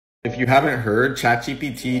If you haven't heard,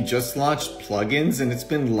 ChatGPT just launched plugins and it's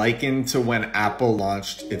been likened to when Apple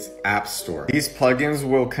launched its App Store. These plugins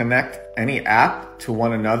will connect any app to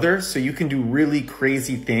one another so you can do really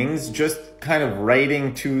crazy things just kind of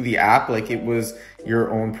writing to the app like it was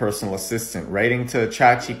your own personal assistant, writing to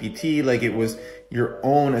ChatGPT like it was your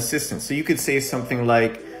own assistant. So you could say something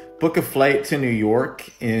like, book a flight to New York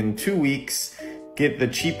in 2 weeks, get the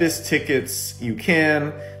cheapest tickets you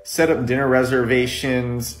can, set up dinner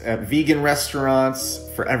reservations at vegan restaurants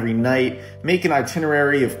for every night, make an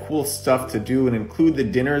itinerary of cool stuff to do and include the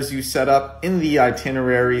dinners you set up in the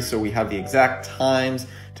itinerary so we have the exact times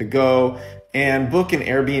to go, and book an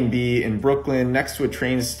Airbnb in Brooklyn next to a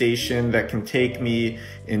train station that can take me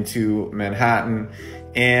into Manhattan.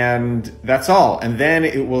 And that's all. And then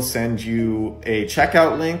it will send you a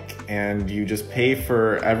checkout link and you just pay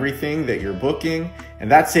for everything that you're booking.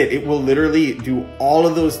 And that's it. It will literally do all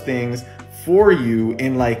of those things for you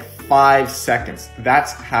in like 5 seconds.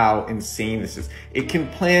 That's how insane this is. It can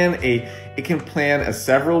plan a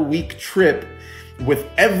several week trip with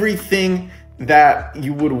everything that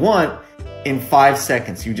you would want in 5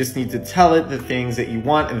 seconds. You just need to tell it the things that you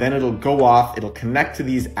want and then it'll go off. It'll connect to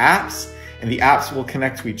these apps and the apps will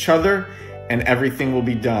connect to each other and everything will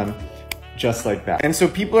be done just like that. And so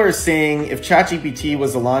people are saying if ChatGPT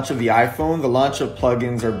was the launch of the iPhone, the launch of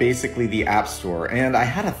plugins are basically the App Store. And I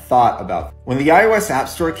had a thought about that. When the iOS App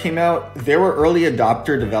Store came out, there were early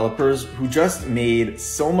adopter developers who just made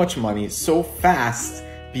so much money so fast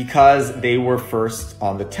because they were first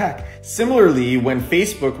on the tech. Similarly, when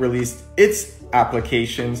Facebook released its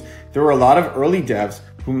applications, there were a lot of early devs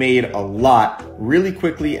who made a lot really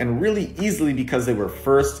quickly and really easily because they were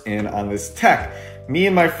first in on this tech. Me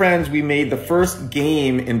and my friends, we made the first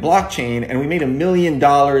game in blockchain and we made $1 million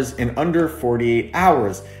in under 48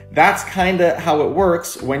 hours. That's kind of how it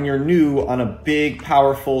works when you're new on a big,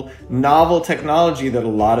 powerful, novel technology that a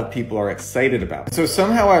lot of people are excited about. So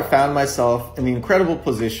somehow I found myself in the incredible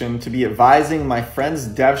position to be advising my friend's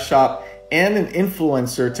dev shop and an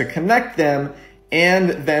influencer to connect them and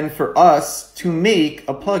then for us to make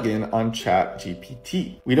a plugin on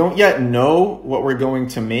ChatGPT. We don't yet know what we're going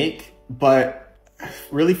to make, but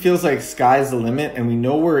really feels like sky's the limit and we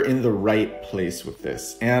know we're in the right place with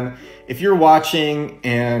this. And if you're watching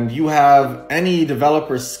and you have any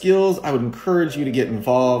developer skills, I would encourage you to get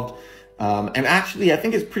involved. And actually, I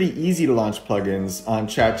think it's pretty easy to launch plugins on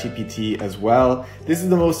ChatGPT as well. This is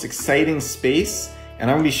the most exciting space and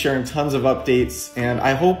I'm gonna be sharing tons of updates. And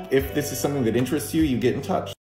I hope if this is something that interests you, you get in touch.